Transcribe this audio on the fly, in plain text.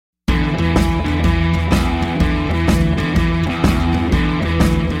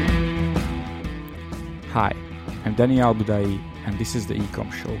Hi, I'm Daniel Budai, and this is the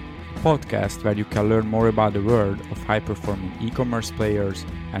Ecom Show, a podcast where you can learn more about the world of high-performing e-commerce players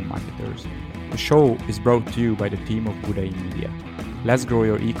and marketers. The show is brought to you by the team of Budai Media. Let's grow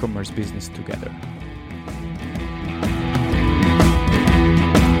your e-commerce business together.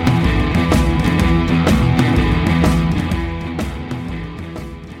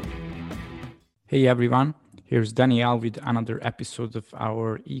 Hey everyone, here's Daniel with another episode of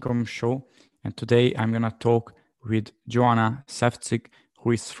our Ecom Show. And today I'm going to talk with Joanna Szewczyk, who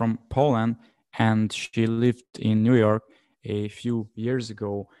is from Poland, and she lived in New York a few years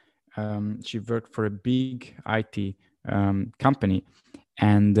ago. She worked for a big IT company,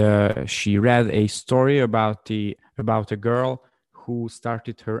 and she read a story about a girl who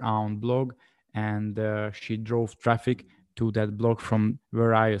started her own blog, and she drove traffic to that blog from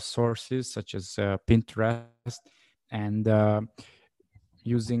various sources such as Pinterest, and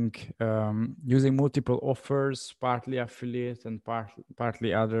using multiple offers, partly affiliate and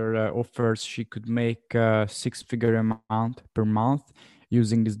partly other offers, she could make a six-figure amount per month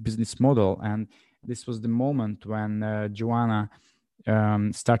using this business model. And this was the moment when Joanna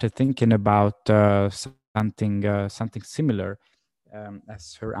started thinking about something similar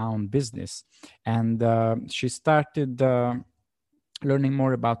as her own business. And she started learning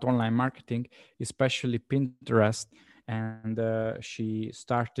more about online marketing, especially Pinterest. And she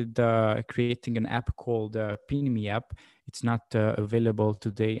started creating an app called PinMe app. It's not available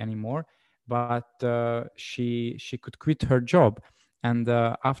today anymore, but she could quit her job. And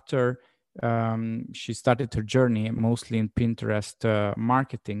after she started her journey mostly in Pinterest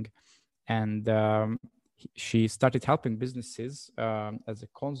marketing, and she started helping businesses as a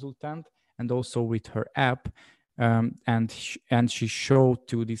consultant and also with her app. And she showed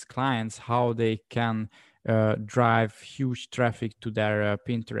to these clients how they can drive huge traffic to their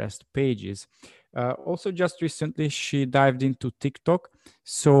Pinterest pages. Also, just recently, she dived into TikTok.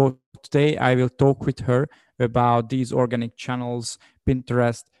 So today I will talk with her about these organic channels,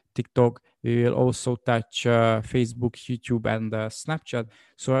 Pinterest, TikTok. We will also touch Facebook, YouTube, and Snapchat.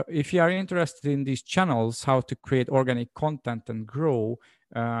 So if you are interested in these channels, how to create organic content and grow,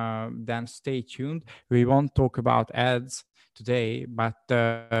 then stay tuned. We won't talk about ads today, but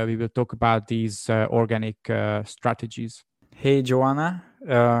we will talk about these organic strategies. Hey, Joanna.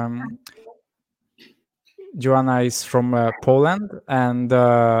 Joanna is from Poland, and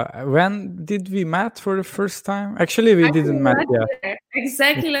when did we met for the first time? Actually, we didn't met yet.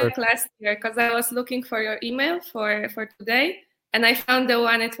 Exactly like last year, because I was looking for your email for today, and I found the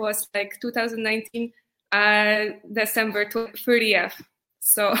one. It was like 2019, December 30th.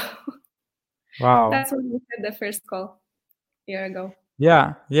 So wow, that's when we had the first call a year ago.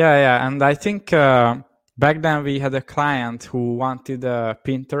 Yeah, and I think back then we had a client who wanted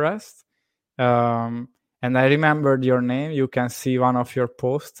Pinterest. And I remembered your name. You can see one of your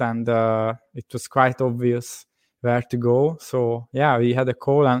posts, and it was quite obvious where to go. So yeah, we had a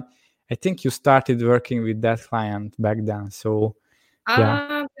call, and I think you started working with that client back then. So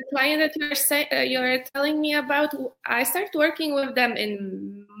yeah, the client that you're telling me about, I started working with them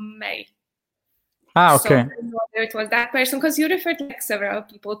in May. Okay. So it was that person, because you referred like several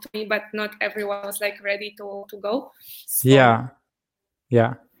people to me, but not everyone was like ready to go. So.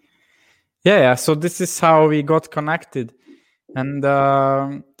 Yeah. So this is how we got connected, and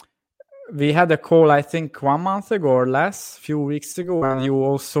we had a call, I think 1 month ago or less, a few weeks ago, and you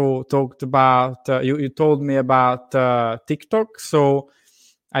also talked about, you told me about TikTok. So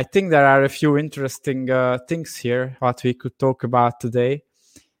I think there are a few interesting things here what we could talk about today.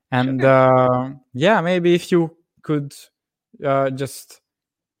 And maybe if you could just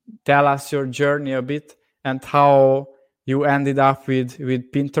tell us your journey a bit and how you ended up with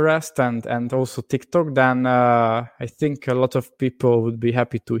Pinterest and also TikTok, then I think a lot of people would be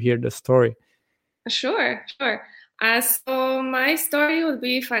happy to hear the story. Sure. So my story would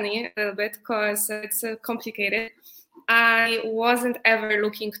be funny a little bit because it's complicated. I wasn't ever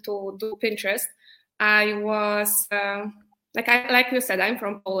looking to do Pinterest. I was like you said, I'm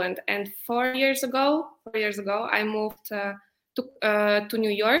from Poland, and 4 years ago, I moved to New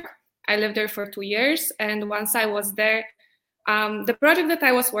York. I lived there for 2 years, and once I was there, the project that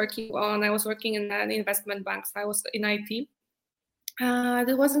I was working on, I was working in an investment bank, so I was in IT.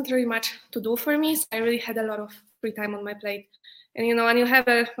 There wasn't really much to do for me, so I really had a lot of free time on my plate. And when you have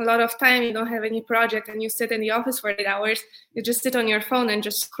a lot of time, you don't have any project, and you sit in the office for 8 hours, you just sit on your phone and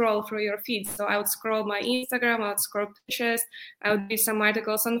just scroll through your feed. So I would scroll my Instagram, I would scroll Pinterest, I would read some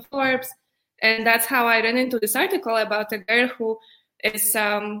articles on Forbes, and that's how I ran into this article about a girl who is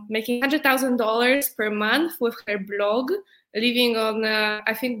making $100,000 per month with her blog, living on,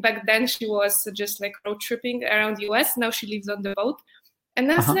 I think back then she was just like road tripping around the US. Now she lives on the boat. And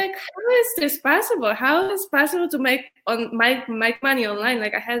I was like, how is this possible? How is it possible to make money online?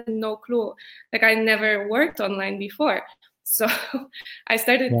 Like I had no clue. Like I never worked online before. So I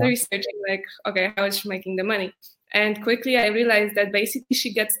started researching like, okay, how is she making the money? And quickly I realized that basically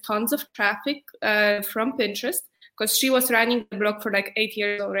she gets tons of traffic from Pinterest, because she was running the blog for like 8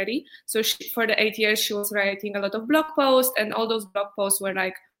 years already. So for the 8 years, she was writing a lot of blog posts, and all those blog posts were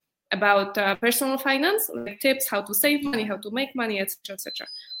like about personal finance, like tips, how to save money, how to make money, etc., etc.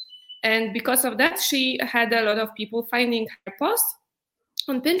 And because of that, she had a lot of people finding her posts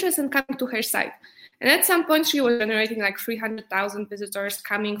on Pinterest and coming to her site. And at some point, she was generating like 300,000 visitors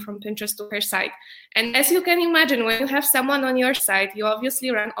coming from Pinterest to her site. And as you can imagine, when you have someone on your site, you obviously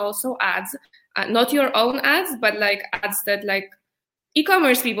run also ads, not your own ads, but like ads that like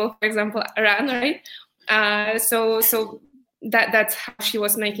e-commerce people, for example, run, right? So that's how she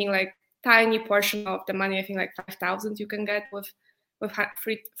was making like tiny portion of the money. I think like 5,000 you can get with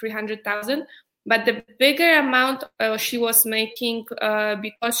 300,000. But the bigger amount she was making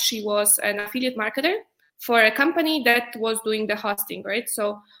because she was an affiliate marketer for a company that was doing the hosting, right?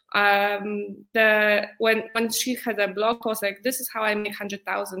 So when she had a blog post like, this is how I make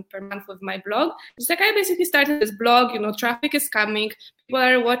 100,000 per month with my blog. It's like I basically started this blog, traffic is coming, people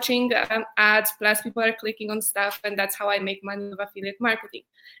are watching ads, plus people are clicking on stuff, and that's how I make money with affiliate marketing.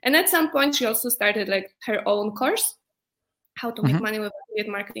 And at some point, she also started like her own course, how to make money with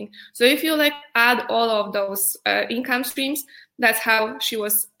affiliate marketing. So if you like add all of those income streams, that's how she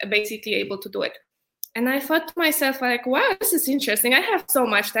was basically able to do it. And I thought to myself, like, wow, this is interesting. I have so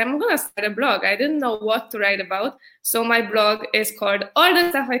much time. I'm going to start a blog. I didn't know what to write about. So my blog is called All the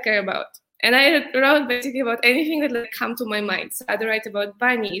Stuff I Care About. And I wrote basically about anything that like come to my mind. So I'd write about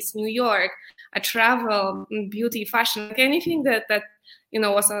bunnies, New York, travel, beauty, fashion, like anything that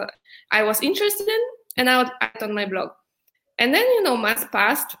I was interested in, and I would add on my blog. And then, months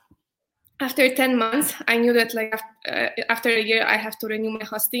passed. After 10 months, I knew that like after a year, I have to renew my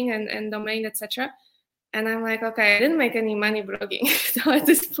hosting and domain, etc. And I'm like, okay, I didn't make any money blogging at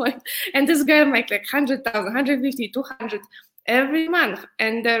this point. And this girl make like 100,000, 150, 200 every month.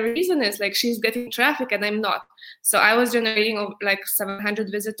 And the reason is like she's getting traffic and I'm not. So I was generating like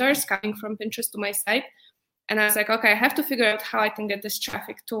 700 visitors coming from Pinterest to my site. And I was like, okay, I have to figure out how I can get this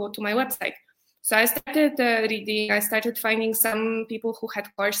traffic to my website. So I started reading. I started finding some people who had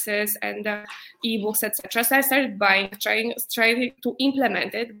courses and ebooks, etc. So I started buying, trying to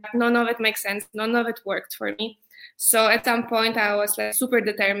implement it, but none of it makes sense. None of it worked for me. So at some point, I was like super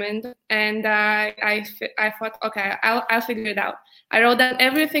determined, and I thought, okay, I'll figure it out. I wrote down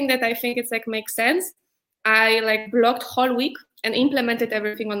everything that I think it's like makes sense. I like blogged whole week and implemented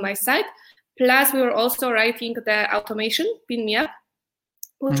everything on my site. Plus, we were also writing the automation, Pin Me Up,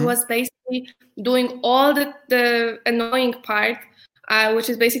 which was basically doing all the annoying part, which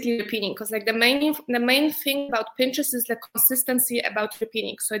is basically repeating. Because like the main thing about Pinterest is the consistency about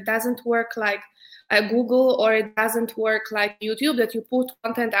repeating. So it doesn't work like Google, or it doesn't work like YouTube, that you put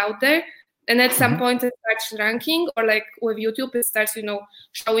content out there and at some point it starts ranking, or like with YouTube it starts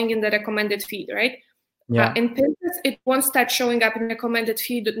showing in the recommended feed, right? Yeah. In Pinterest, it won't start showing up in recommended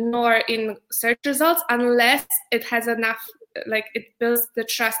feed nor in search results unless it has enough, like it builds the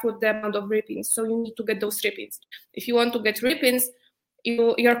trust with the amount of ripins. So you need to get those ripins. If you want to get ripins,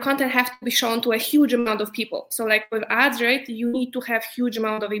 your content has to be shown to a huge amount of people. So like with ads, right, you need to have huge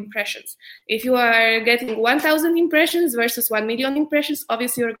amount of impressions. If you are getting 1,000 impressions versus 1 million impressions,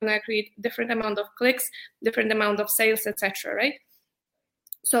 obviously you're going to create different amount of clicks, different amount of sales, etc., right?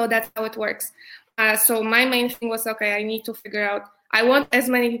 So that's how it works. So my main thing was, okay, I need to figure out, I want as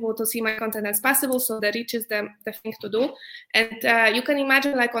many people to see my content as possible, so the reach is the thing to do. And you can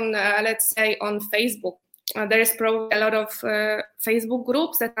imagine, like on, let's say on Facebook, there is probably a lot of Facebook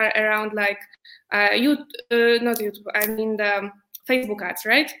groups that are around like not YouTube, I mean the Facebook ads,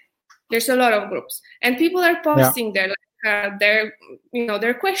 right? There's a lot of groups, and people are posting there, like,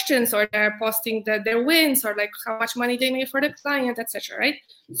 their questions, or they're posting their wins, or like how much money they made for the client, etc. Right?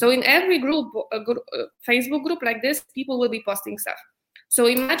 So in every group, Facebook group like this, people will be posting stuff. So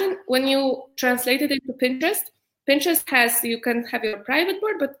imagine when you translate it into Pinterest. Pinterest has, you can have your private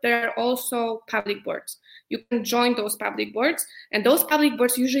board, but there are also public boards. You can join those public boards, and those public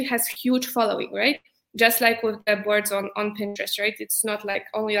boards usually has huge following, right? Just like with the boards on Pinterest, right? It's not like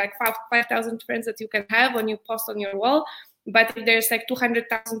only like 5,000 friends that you can have when you post on your wall, but if there's like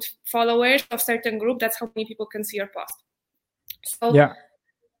 200,000 followers of certain group, that's how many people can see your post. So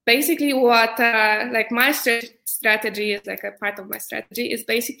basically what like my strategy is, like a part of my strategy is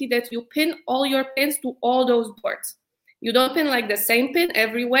basically that you pin all your pins to all those boards. You don't pin like the same pin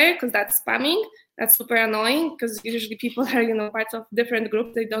everywhere because that's spamming. That's super annoying because usually people are, parts of different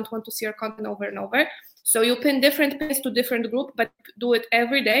groups. They don't want to see your content over and over. So you pin different pins to different group, but do it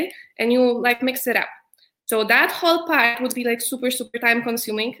every day and you like mix it up. So that whole part would be like super, super time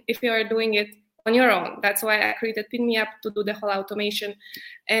consuming if you are doing it on your own. That's why I created Pin Me Up to do the whole automation.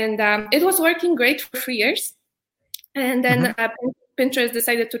 And it was working great for 3 years. And then Pinterest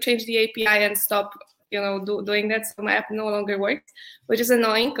decided to change the API and stop doing that, so my app no longer works, which is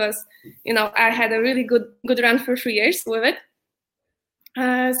annoying because I had a really good run for 3 years with it.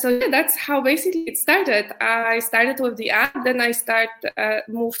 So yeah, that's how basically it started. I started with the app, then I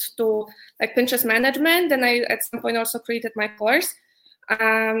moved to like Pinterest management, then I at some point also created my course.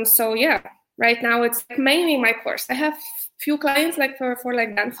 So yeah, right now it's mainly my course. I have few clients like for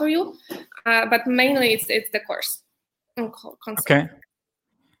like Done For You, but mainly it's the course. Okay.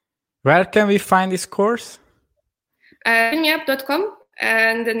 Where can we find this course? pinmeup.com,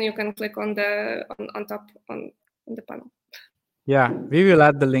 and then you can click on the top on the panel. Yeah, we will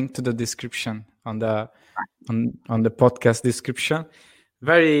add the link to the description on the podcast description.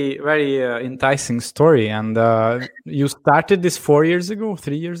 Very, very enticing story. And you started this 3 years ago?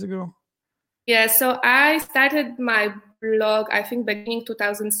 Yeah, so I started my blog, I think beginning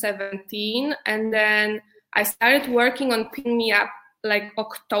 2017, and then I started working on Pin Me Up like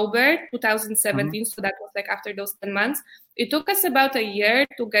October 2017. So that was like after those 10 months. It took us about a year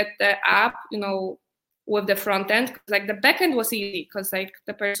to get the app, with the front end. Like the back end was easy because like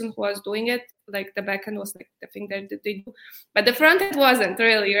the person who was doing it, like the back end was like the thing that they do, but the front end wasn't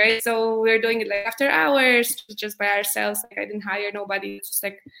really, right? So we were doing it like after hours, just by ourselves. Like I didn't hire nobody. It's just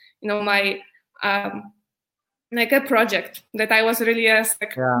like, my like a project that I was really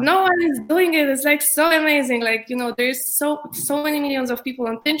no one is doing it. It's like so amazing. Like, there's so many millions of people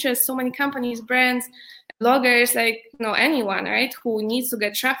on Pinterest, so many companies, brands, bloggers, like, anyone, right, who needs to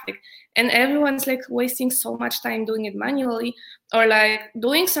get traffic. And everyone's like wasting so much time doing it manually or like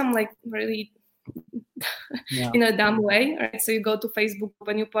doing some like really in a dumb way, right? So you go to Facebook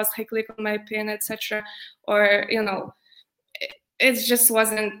and you post, I click on my pin, etc. Or, it just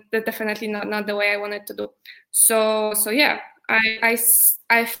wasn't definitely not the way I wanted to do. So yeah, I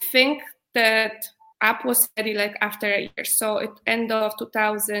think that app was ready like after a year. So at end of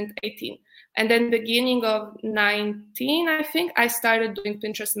 2018. And then beginning of 19, I think I started doing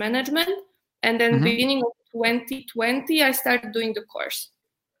Pinterest management. And then beginning of 2020, I started doing the course.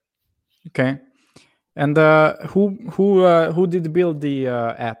 Okay. And who did build the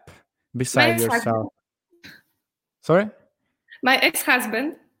app besides yourself? Sorry? My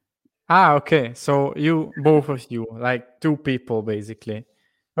ex-husband. Okay. So both of you, like two people basically.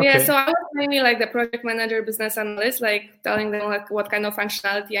 Okay. Yeah, so I was mainly like the project manager, business analyst, like telling them like what kind of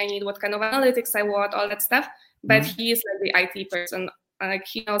functionality I need, what kind of analytics I want, all that stuff. But he is like the IT person. Like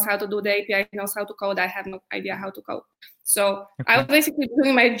he knows how to do the API, he knows how to code. I have no idea how to code. So I was basically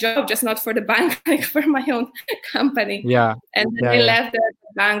doing my job, just not for the bank, like for my own company. Yeah. And then I left the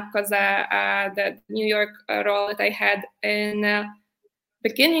bank because the New York role that I had in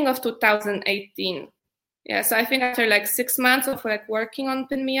beginning of 2018. Yeah, so I think after like 6 months of like working on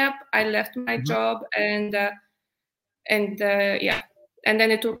Pin Me Up, I left my job and then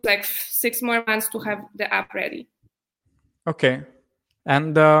it took like 6 more months to have the app ready. Okay.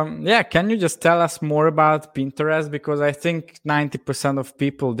 And can you just tell us more about Pinterest? Because I think 90% of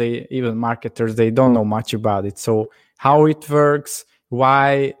people, even marketers, they don't know much about it. So how it works,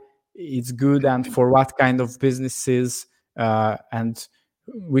 why it's good, and for what kind of businesses, and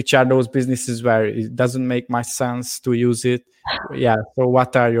which are those businesses where it doesn't make much sense to use it? Yeah. So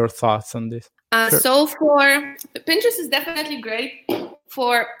what are your thoughts on this? So for Pinterest is definitely great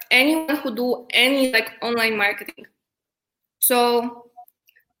for anyone who do any like online marketing. So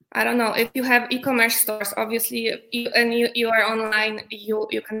I don't know, if you have e-commerce stores, obviously, you are online, you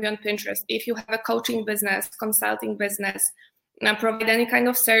can be on Pinterest. If you have a coaching business, consulting business, provide any kind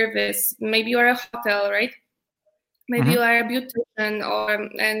of service, maybe you are a hotel, right? Maybe you are a beautician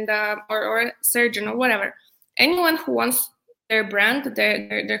or a surgeon or whatever. Anyone who wants their brand,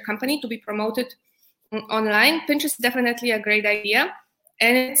 their company to be promoted online, Pinterest is definitely a great idea.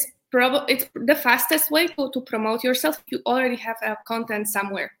 And it's the fastest way to promote yourself if you already have content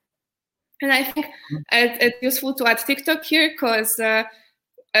somewhere. And I think it's useful to add TikTok here because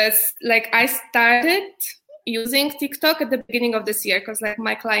like I started using TikTok at the beginning of this year because like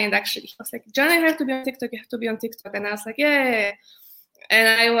my client actually was like, John, I have to be on TikTok, you have to be on TikTok. And I was like, yeah. And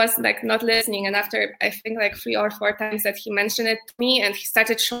I was like not listening. And after I think like 3 or 4 times that he mentioned it to me and he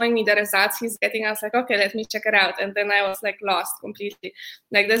started showing me the results he's getting, I was like, okay, let me check it out. And then I was like lost completely.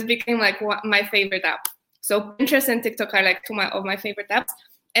 Like this became like my favorite app. So Pinterest and TikTok are like 2 of my favorite apps,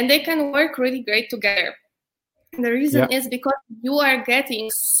 and they can work really great together. And the reason is because you are getting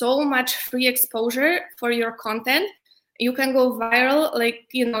so much free exposure for your content. You can go viral, like,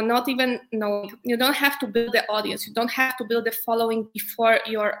 not even knowing. You don't have to build the audience. You don't have to build the following before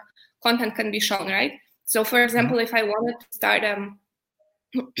your content can be shown, right? So, for example, if I wanted to start an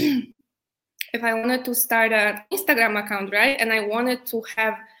Instagram account, right, and I wanted to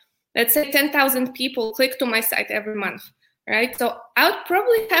have, let's say, 10,000 people click to my site every month, right? So I would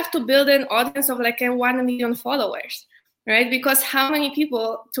probably have to build an audience of like 1 million followers. Right? Because how many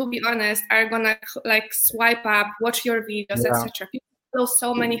people, to be honest, are gonna like swipe up, watch your videos, etc. People follow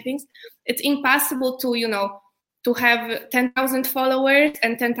so many things. It's impossible to have 10,000 followers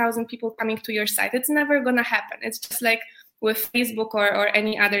and 10,000 people coming to your site. It's never gonna happen. It's just like with Facebook or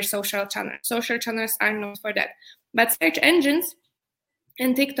any other social channel. Social channels are not for that. But search engines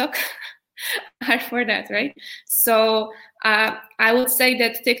and TikTok are for that, right? So I would say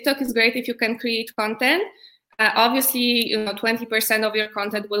that TikTok is great if you can create content. Obviously, 20% of your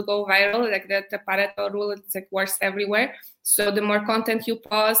content will go viral, like the Pareto rule. It's like works everywhere. So the more content you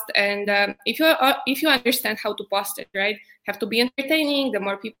post, and if you understand how to post it, right, have to be entertaining. The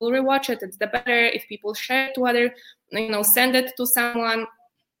more people rewatch it, it's the better. If people share it to other, send it to someone,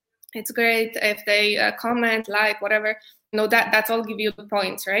 it's great. If they comment, like, whatever, that's all give you the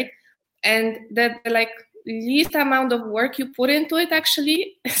points, right? And the least amount of work you put into it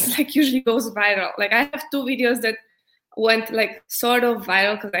actually is like usually goes viral. Like I have 2 videos that went like sort of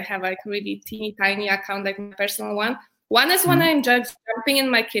viral because I have like really teeny tiny account, like my personal one. One is when I'm just jumping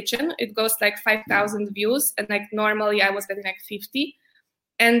in my kitchen. It goes like 5,000 views, and like normally I was getting like 50.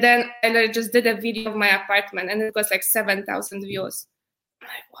 And then I just did a video of my apartment, and it was like 7,000 views. I'm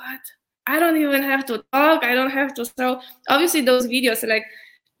like, what? I don't even have to talk. I don't have to throw. Obviously, those videos are like,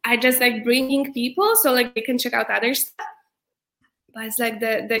 I just like bringing people so like they can check out other stuff. But it's like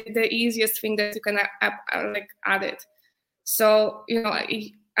the easiest thing that you can add it. So,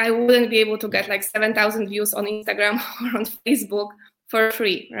 I wouldn't be able to get like 7,000 views on Instagram or on Facebook for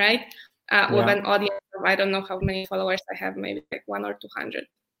free, right? With an audience of, I don't know how many followers I have, maybe like 100 or 200.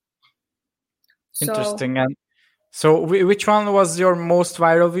 Interesting. And so which one was your most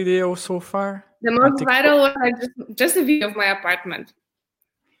viral video so far? The most viral was like just a video of my apartment.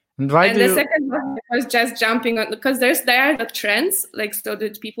 And the second one was just jumping on, because there are the trends, like so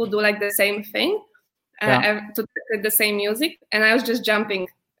that people do like the same thing to the same music, and I was just jumping,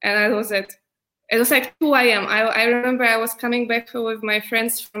 and that was it. It was like 2 a.m. I remember I was coming back with my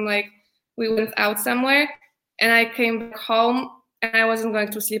friends from we went out somewhere, and I came back home and I wasn't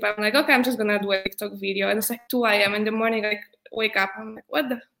going to sleep. I'm like, okay, I'm just gonna do a TikTok video, and it's like 2 a.m. in the morning. I wake up, I'm like, what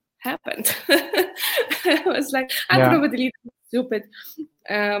the happened? I was like, I probably deleted it. Stupid,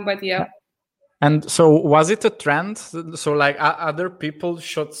 but yeah. And so was it a trend? So like other people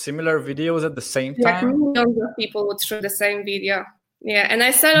shot similar videos at the same time? Millions of people would shoot the same video. Yeah, and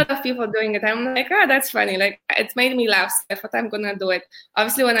I saw a lot of people doing it. I'm like, oh, that's funny. Like, it made me laugh. So I thought I'm gonna do it.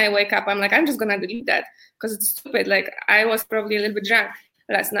 Obviously, when I wake up, I'm like, I'm just gonna delete that because it's stupid. Like, I was probably a little bit drunk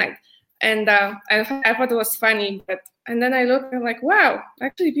last night, and I thought it was funny. And then I looked, and I'm like, wow,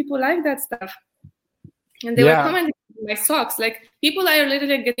 actually, people like that stuff. And they were commenting on my socks. Like, people are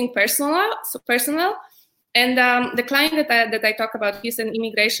literally getting personal. And the client that I talk about, he's an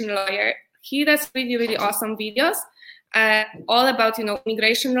immigration lawyer. He does really, really awesome videos, all about,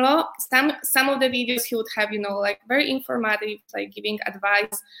 immigration law. Some of the videos he would have, like very informative, like giving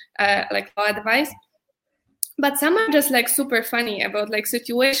advice, like law advice. But some are just like super funny about like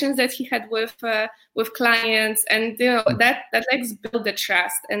situations that he had with clients, and that like build the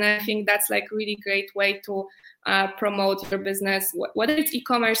trust. And I think that's like really great way to promote your business, whether it's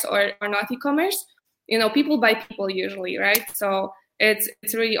e-commerce or not e-commerce. People buy people usually, right? So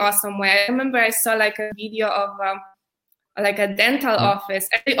it's really awesome way. I remember I saw like a video of like a dental office,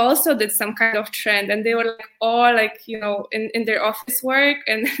 and they also did some kind of trend, and they were like all like in their office work,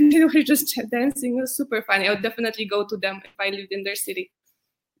 and they were just dancing. It was super funny. I would definitely go to them if I lived in their city.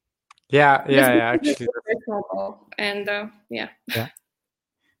 Yeah actually, and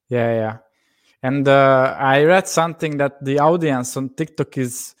yeah and I read something that the audience on TikTok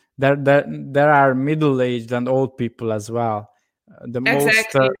is there are middle-aged and old people as well. The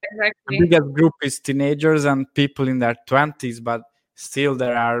biggest group is teenagers and people in their 20s, but still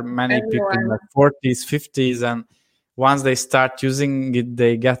there are many people in their 40s, 50s, and once they start using it,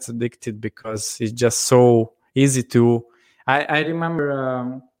 they get addicted because it's just so easy to. I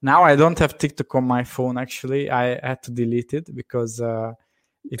remember now I don't have TikTok on my phone. Actually, I had to delete it because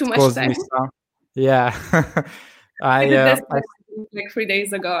it Too much caused time. me some. Yeah, I did this like 3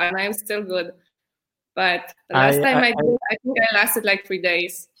 days ago, and I'm still good. But the last time I did, I think I lasted like 3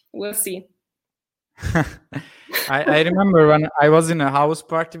 days. We'll see. I remember when I was in a house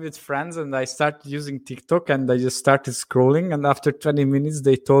party with friends and I started using TikTok and I just started scrolling, and after 20 minutes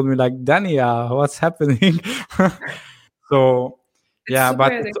they told me like, Dania, what's happening? So yeah,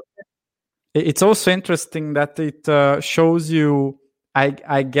 but it's also interesting that it shows you,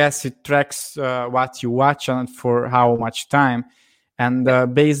 I guess it tracks what you watch and for how much time. And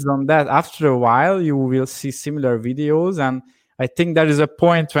based on that, after a while, you will see similar videos. And I think there is a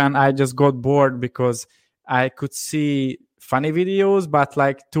point when I just got bored because I could see funny videos, but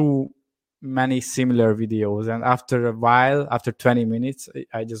like too many similar videos. And after a while, after 20 minutes,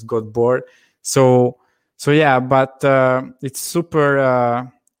 I just got bored. So yeah, but it's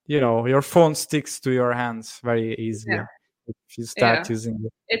super, your phone sticks to your hands very easily if you start using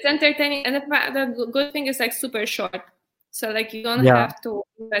it. It's entertaining. And the good thing is like super short. So like you don't have to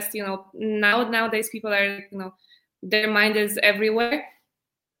invest, nowadays people are, their mind is everywhere.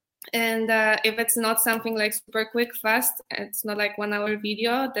 And if it's not something like super quick, fast, it's not like 1 hour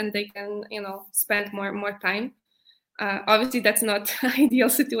video, then they can, spend more time. Obviously that's not ideal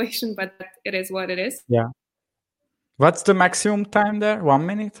situation, but it is what it is. Yeah. What's the maximum time there? 1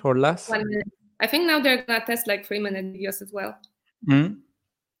 minute or less? 1 minute. I think now they're gonna test like 3-minute videos as well. Mm-hmm.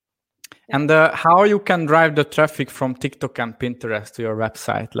 Yeah. And how you can drive the traffic from TikTok and Pinterest to your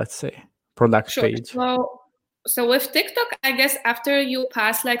website, let's say, product page? So with TikTok, I guess after you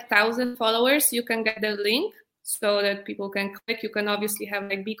pass like 1,000 followers, you can get the link so that people can click. You can obviously have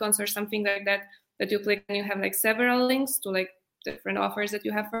like beacons or something like that you click and you have like several links to like different offers that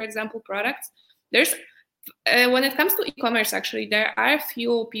you have, for example, products. There's when it comes to e-commerce, actually, there are a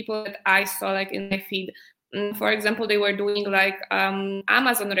few people that I saw like in my feed. For example, they were doing like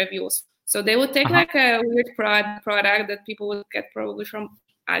Amazon reviews. So they would take like a weird product that people would get probably from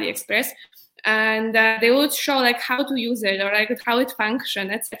AliExpress, and they would show like how to use it or like how it functions,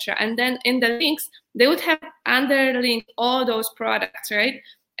 etc. And then in the links, they would have underlinked all those products, right?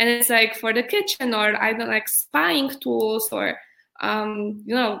 And it's like for the kitchen or I don't know, like spying tools or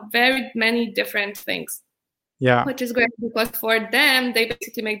very many different things. Yeah, which is great because for them they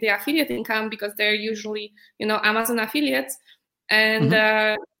basically make the affiliate income because they're usually Amazon affiliates, and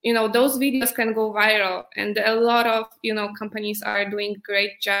those videos can go viral, and a lot of companies are doing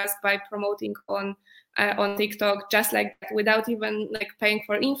great just by promoting on TikTok, just like that, without even like paying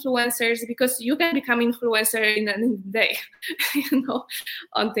for influencers, because you can become influencer in a day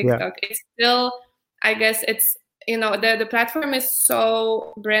on TikTok. It's still, I guess it's the platform is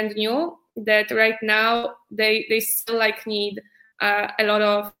so brand new that right now they still like need a lot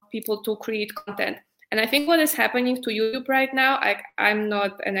of people to create content. And I think what is happening to YouTube right now, I'm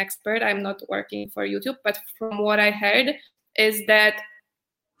not an expert, I'm not working for YouTube, but from what I heard is that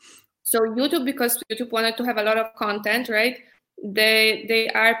so YouTube, because YouTube wanted to have a lot of content, right? They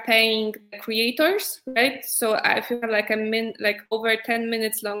are paying creators, right? So if you have like over 10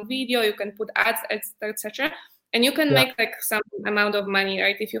 minutes long video, you can put ads, etc. And you can make like some amount of money,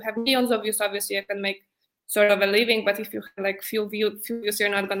 right? If you have millions of views, obviously you can make sort of a living, but if you have like few views, you're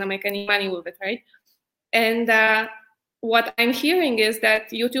not gonna make any money with it, right? And what I'm hearing is that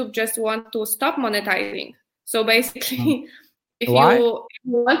YouTube just want to stop monetizing. So basically, if you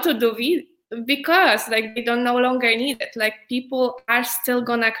want to do because like they don't no longer need it. Like people are still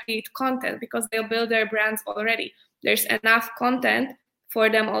gonna create content because they'll build their brands already. There's enough content for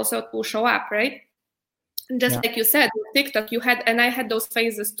them also to show up, right? Just like you said, with TikTok, I had those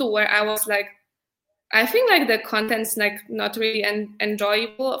phases too, where I was like, I think like the content's like not really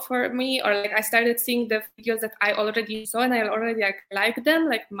enjoyable for me, or like I started seeing the videos that I already saw and I already liked them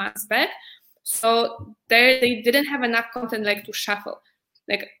like months back. So they didn't have enough content like to shuffle,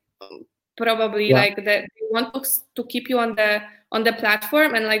 like probably like that they want to keep you on the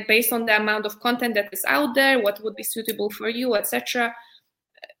platform, and like based on the amount of content that is out there, what would be suitable for you, etc.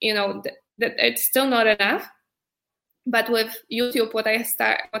 That it's still not enough. But with YouTube, what I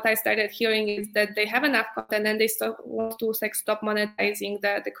started hearing is that they have enough content and they still want to like stop monetizing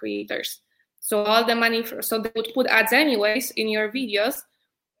the creators. So all the money so they would put ads anyways in your videos,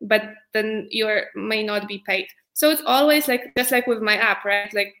 but then you may not be paid. So it's always like just like with my app,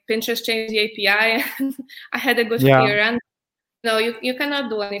 right? Like Pinterest changed the API and I had a good year, and you cannot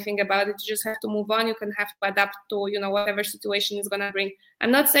do anything about it. You just have to move on. You can have to adapt to whatever situation is gonna bring.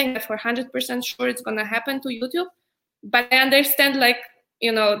 I'm not saying that for 100% sure it's gonna happen to YouTube, but I understand like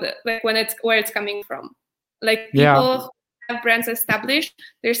like when it's where it's coming from. Like people have brands established,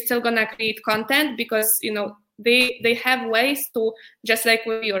 they're still gonna create content because they have ways to, just like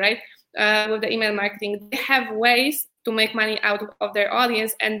with you, right? With the email marketing, they have ways to make money out of their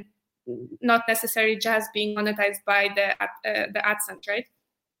audience and not necessarily just being monetized by the AdSense, right?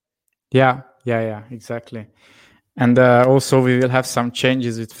 Yeah, exactly. And also we will have some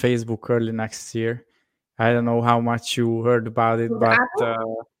changes with Facebook early next year. I don't know how much you heard about it, but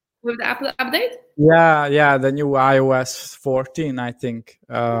with the Apple update? Yeah, the new iOS 14, I think.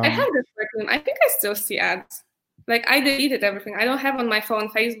 I had this working. I think I still see ads. Like I deleted everything. I don't have on my phone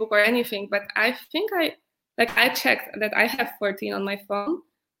Facebook or anything, but I think I checked that I have 14 on my phone.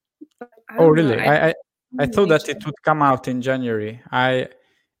 Oh, really? I thought that it would come out in January. I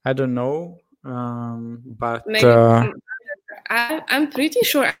don't know, but maybe I'm pretty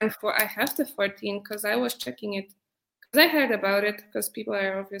sure I have the 14 because I was checking it because I heard about it because people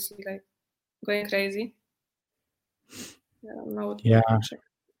are obviously like going crazy. I don't know. Yeah. Check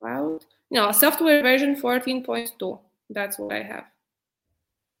out. No, software version 14.2. That's what I have.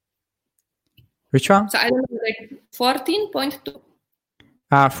 Which one? So I don't know, like 14.2.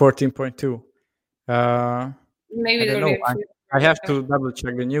 14.2. Maybe I don't know. I have to double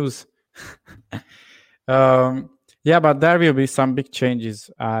check the news. Yeah, but there will be some big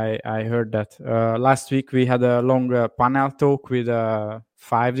changes. I heard that. Last week we had a long panel talk with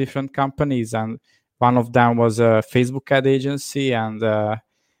 5 different companies, and one of them was a Facebook ad agency, and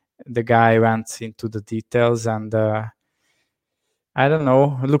the guy went into the details, and I don't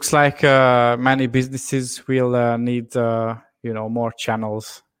know. It looks like many businesses will need more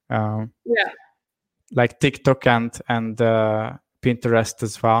channels. Like TikTok and Pinterest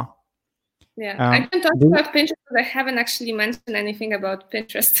as well. Yeah, I can talk about Pinterest because I haven't actually mentioned anything about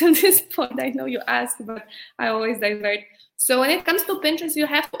Pinterest at this point. I know you asked, but I always divert. So when it comes to Pinterest, you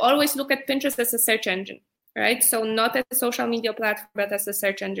have to always look at Pinterest as a search engine, right? So not as a social media platform, but as a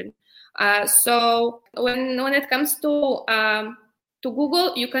search engine. So when it comes to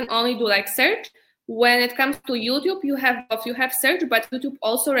Google, you can only do like search. When it comes to YouTube, you have search, but YouTube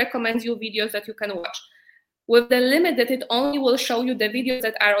also recommends you videos that you can watch, with the limit that it only will show you the videos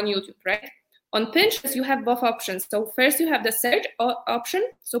that are on YouTube, right? On Pinterest, you have both options. So first you have the search option.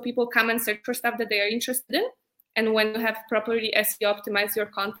 So people come and search for stuff that they are interested in. And when you have properly SEO optimized your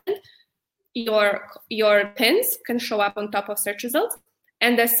content, your pins can show up on top of search results.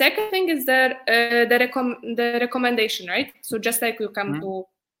 And the second thing is the recommendation, right? So just like you come to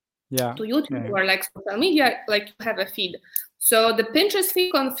YouTube or like social media, like you have a feed. So the Pinterest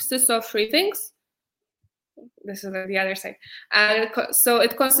feed consists of 3 things. This is the other side. So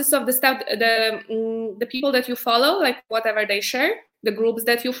it consists of the stuff, the people that you follow, like whatever they share, the groups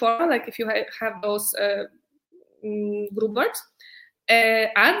that you follow, like if you have those group boards,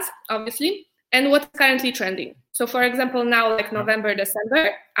 ads, obviously, and what's currently trending. So for example, now like November,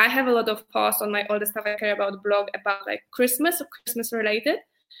 December, I have a lot of posts on all the stuff I care about blog about like Christmas related.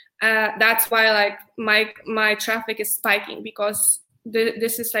 That's why like my traffic is spiking because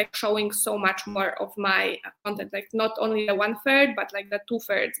this is like showing so much more of my content, like not only the 1/3, but like the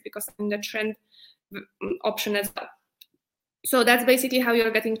 2/3, because I'm in the trend option as well. So that's basically how you're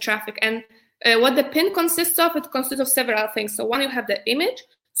getting traffic. And what the pin consists of, it consists of several things. So one, you have the image.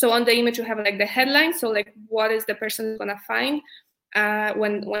 So on the image, you have like the headline. So like what is the person gonna find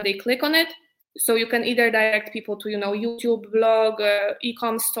when they click on it. So you can either direct people to, YouTube, blog,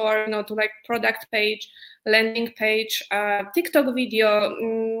 e-com store, to like product page, landing page, TikTok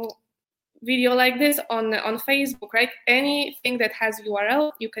video like this on Facebook, right? Anything that has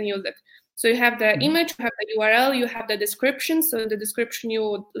URL, you can use it. So you have the image, you have the URL, you have the description. So in the description,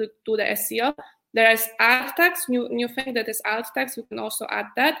 you do the SEO. There is alt tags, new thing that is alt tags. You can also add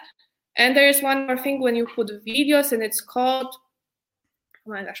that. And there is one more thing when you put videos, and it's called,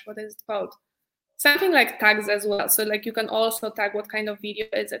 oh my gosh, what is it called? Something like tags as well. So like you can also tag what kind of video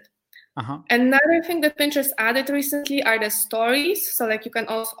is it. Another thing that Pinterest added recently are the stories. So like you can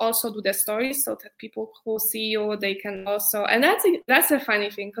also do the stories so that people who see you, they can also, and that's a funny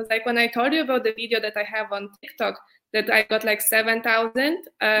thing, because like when I told you about the video that I have on TikTok that I got like 7,000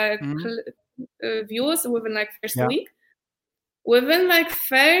 views within like first week, within like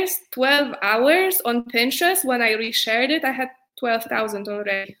first 12 hours on Pinterest, when I reshared it, I had 12,000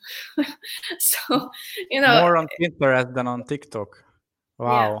 already. So, more on Pinterest than on TikTok.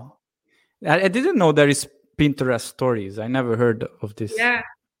 Wow. Yeah. I didn't know there is Pinterest stories. I never heard of this. Yeah,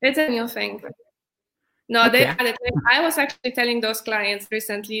 it's a new thing. No, they added. I was actually telling those clients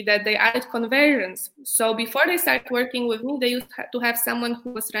recently that they added conversions. So before they start working with me, they used to have someone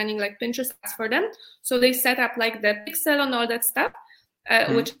who was running like Pinterest ads for them. So they set up like the pixel and all that stuff.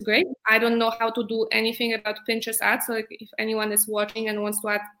 which is great. I don't know how to do anything about Pinterest ads. So like if anyone is watching and wants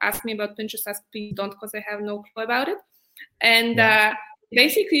to ask me about Pinterest ads, please don't, because I have no clue about it. And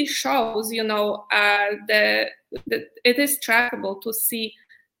basically shows, you know, it is trackable to see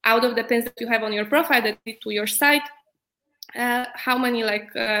out of the pins that you have on your profile that lead to your site, how many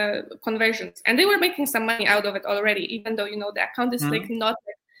like conversions. And they were making some money out of it already, even though, you know, the account is like not,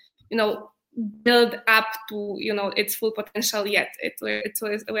 you know, build up to, you know, its full potential yet.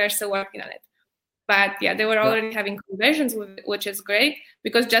 We're still working on it. But yeah, they were already having conversions, which is great,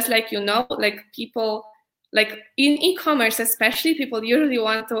 because just like, you know, like people, like in e-commerce especially, people usually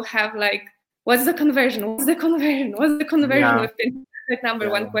want to have like, what's the conversion? What's the conversion? What's the conversion? With the number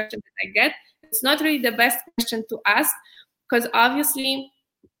one question that I get. It's not really the best question to ask, because obviously,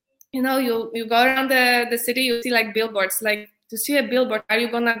 you know, you go around the city, you see like billboards. Like, to see a billboard, are you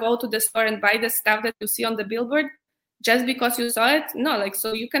gonna go to the store and buy the stuff that you see on the billboard just because you saw it? No, like,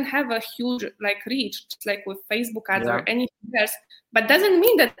 so you can have a huge like reach, just like with Facebook ads or anything else, but doesn't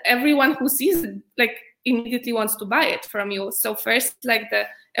mean that everyone who sees it like immediately wants to buy it from you. So first, like the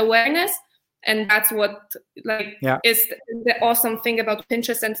awareness, and that's what like is the awesome thing about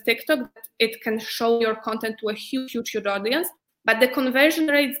Pinterest and TikTok, that it can show your content to a huge audience, but the conversion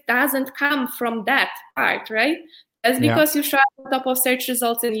rate doesn't come from that part, right? Just because you show up on top of search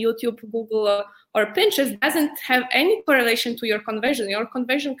results in YouTube, Google, or Pinterest doesn't have any correlation to your conversion. Your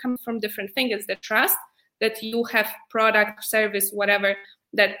conversion comes from different things. It's the trust that you have product, service, whatever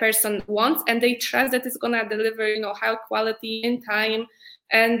that person wants, and they trust that it's gonna deliver, you know, high quality in time,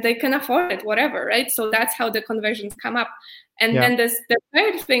 and they can afford it, whatever, right? So that's how the conversions come up. And then the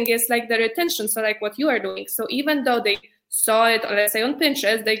third thing is like the retention. So like what you are doing. So even though they saw it, or let's say on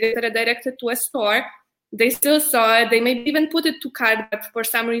Pinterest, they get redirected to a store, they still saw it, they maybe even put it to cart, but for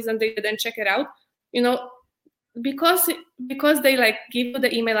some reason they didn't check it out, you know, because they like give you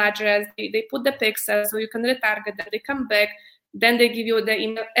the email address, they put the pixels so you can retarget them, they come back, then they give you the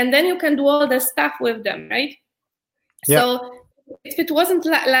email, and then you can do all the stuff with them, right? So if it wasn't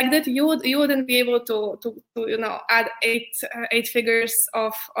like that, you wouldn't be able to you know, add eight figures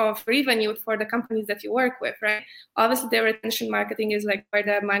of revenue for the companies that you work with, right? Obviously the retention marketing is like where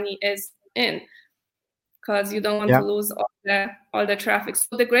the money is in, because you don't want to lose all the traffic.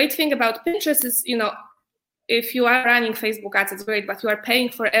 So the great thing about Pinterest is, you know, if you are running Facebook ads, it's great, but you are paying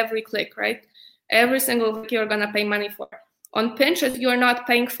for every click, right? Every single click you're gonna pay money for. On Pinterest, you are not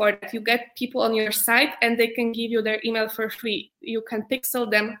paying for it. You get people on your site and they can give you their email for free. You can pixel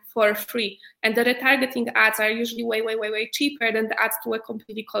them for free. And the retargeting ads are usually way cheaper than the ads to a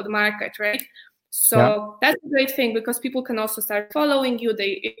completely cold market, right? So that's a great thing, because people can also start following you.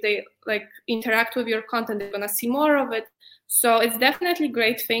 If they like interact with your content, they're gonna see more of it. So it's definitely a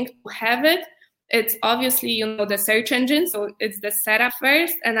great thing to have it. It's obviously, you know, the search engine. So it's the setup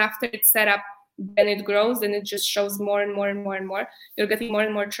first, and after it's set up, then it grows, and it just shows more and more and more and more. You're getting more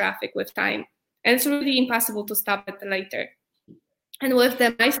and more traffic with time. And it's really impossible to stop it later. And with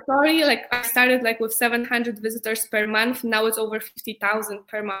my story, like I started like with 700 visitors per month. Now it's over 50,000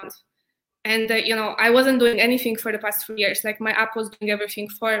 per month. And, you know, I wasn't doing anything for the past 3 years. Like my app was doing everything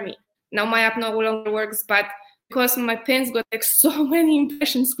for me. Now my app no longer works, but because my pins got like so many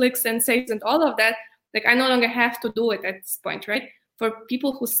impressions, clicks, and saves, and all of that, like I no longer have to do it at this point, right? For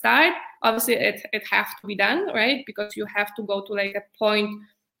people who start, obviously it has to be done, right? Because you have to go to like a point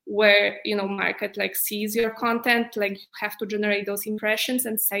where, you know, market like sees your content, like you have to generate those impressions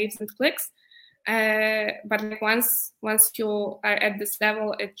and saves and clicks. But like once you are at this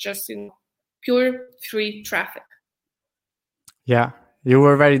level, it's just, you know, pure free traffic. Yeah, you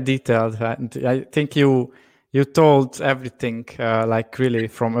were very detailed. And I think you told everything, like really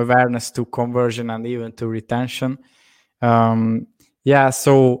from awareness to conversion and even to retention.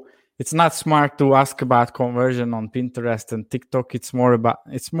 So it's not smart to ask about conversion on Pinterest and TikTok. It's more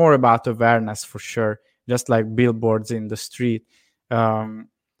about awareness for sure. Just like billboards in the street.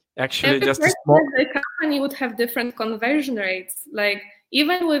 Actually, just the company would have different conversion rates. Like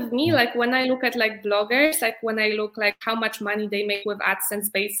even with me, like when I look at like bloggers, like when I look like how much money they make with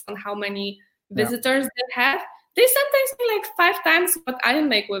AdSense based on how many visitors they have, they sometimes make like 5 times what I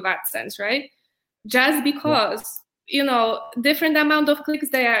make with AdSense, right? Just because, you know, different amount of clicks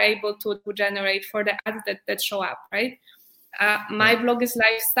they are able to generate for the ads that show up, right? My blog is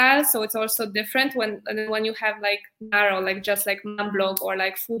lifestyle, so it's also different when you have like narrow, like just like mom blog or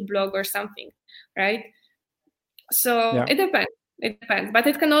like food blog or something, right? So it depends, but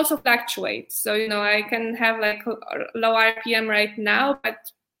it can also fluctuate. So, you know, I can have like low RPM right now, but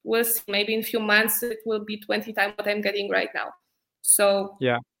we'll see, maybe in a few months it will be 20 times what I'm getting right now. So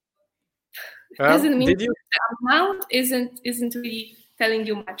it doesn't mean the amount isn't really telling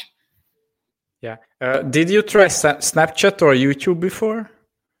you much. Yeah. Did you try Snapchat or YouTube before?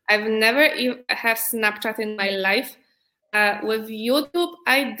 I've never have Snapchat in my life. With YouTube,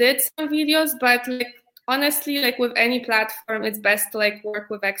 I did some videos, but like honestly, like with any platform, it's best to like work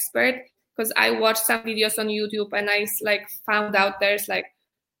with expert, because I watched some videos on YouTube and I like found out there's like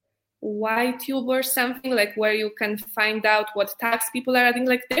YTube or something like where you can find out what tags people are adding.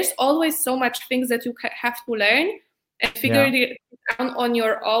 Like there's always so much things that you have to learn, and figuring it out on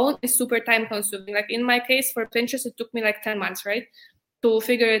your own is super time consuming. Like in my case for Pinterest, it took me like 10 months, right, to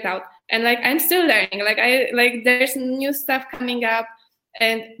figure it out. And like I'm still learning. Like there's new stuff coming up.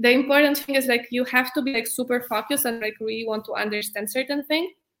 And the important thing is like you have to be like super focused and like really want to understand certain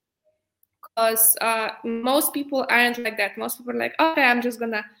things. Because most people aren't like that. Most people are like, okay, I'm just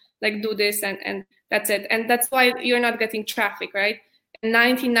gonna like do this and that's it. And that's why you're not getting traffic, right? And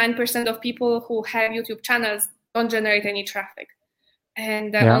 99% of people who have YouTube channels don't generate any traffic.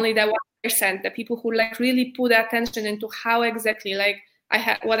 And only that 1%, the people who like really put attention into how exactly like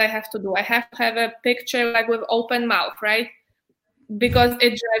what I have to do. I have to have a picture like with open mouth, right? Because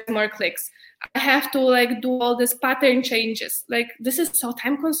it drives more clicks. I have to like do all these pattern changes. Like this is so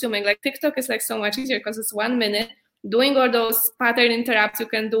time consuming. Like TikTok is like so much easier because it's 1 minute. Doing all those pattern interrupts you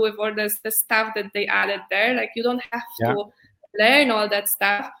can do with all the stuff that they added there. Like you don't have to learn all that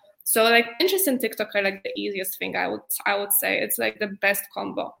stuff. So like Pinterest and TikTok are like the easiest thing. I would say it's like the best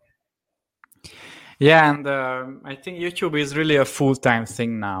combo. Yeah, and I think YouTube is really a full-time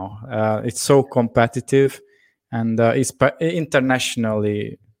thing now. It's so competitive, and it's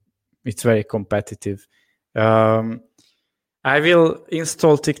internationally, it's very competitive. I will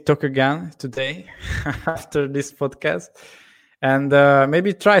install TikTok again today after this podcast, and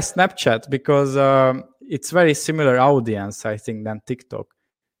maybe try Snapchat because it's very similar audience, I think, than TikTok.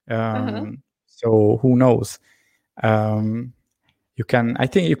 So who knows? I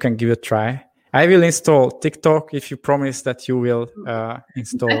think you can give it a try. I will install TikTok if you promise that you will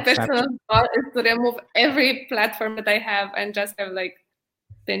install My personal Snapchat. goal is to remove every platform that I have and just have like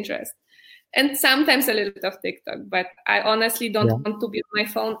Pinterest. And sometimes a little bit of TikTok, but I honestly don't want to be on my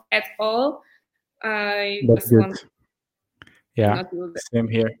phone at all. That's good. Same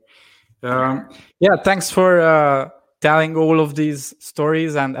here. Thanks for telling all of these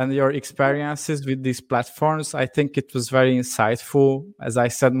stories and your experiences with these platforms. I think it was very insightful. As I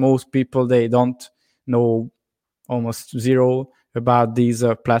said, most people, they don't know almost zero about these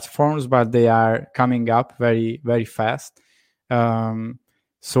platforms, but they are coming up very, very fast.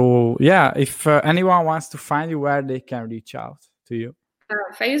 So if anyone wants to find you, where they can reach out to you?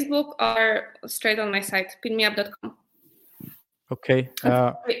 Facebook or straight on my site, pinmeup.com. Okay.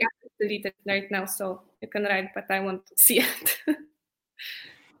 I deleted right now, so you can write, but I want to see it.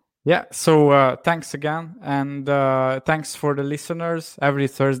 So thanks again, and thanks for the listeners. Every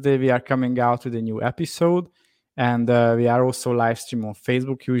Thursday we are coming out with a new episode, and we are also live stream on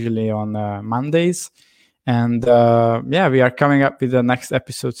Facebook, usually on Mondays. And we are coming up with the next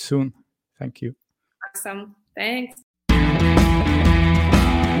episode soon. Thank you. Awesome. Thanks.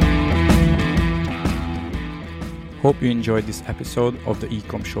 Hope you enjoyed this episode of the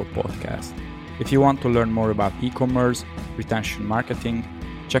Ecom Show podcast. If you want to learn more about e-commerce, retention marketing,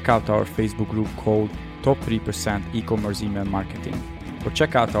 check out our Facebook group called Top 3% E-commerce Email Marketing, or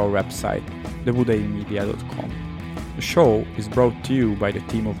check out our website, thebudaimedia.com. The show is brought to you by the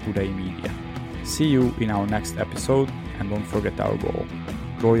team of Budai Media. See you in our next episode, and don't forget our goal: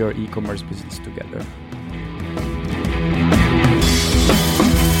 grow your e-commerce business together.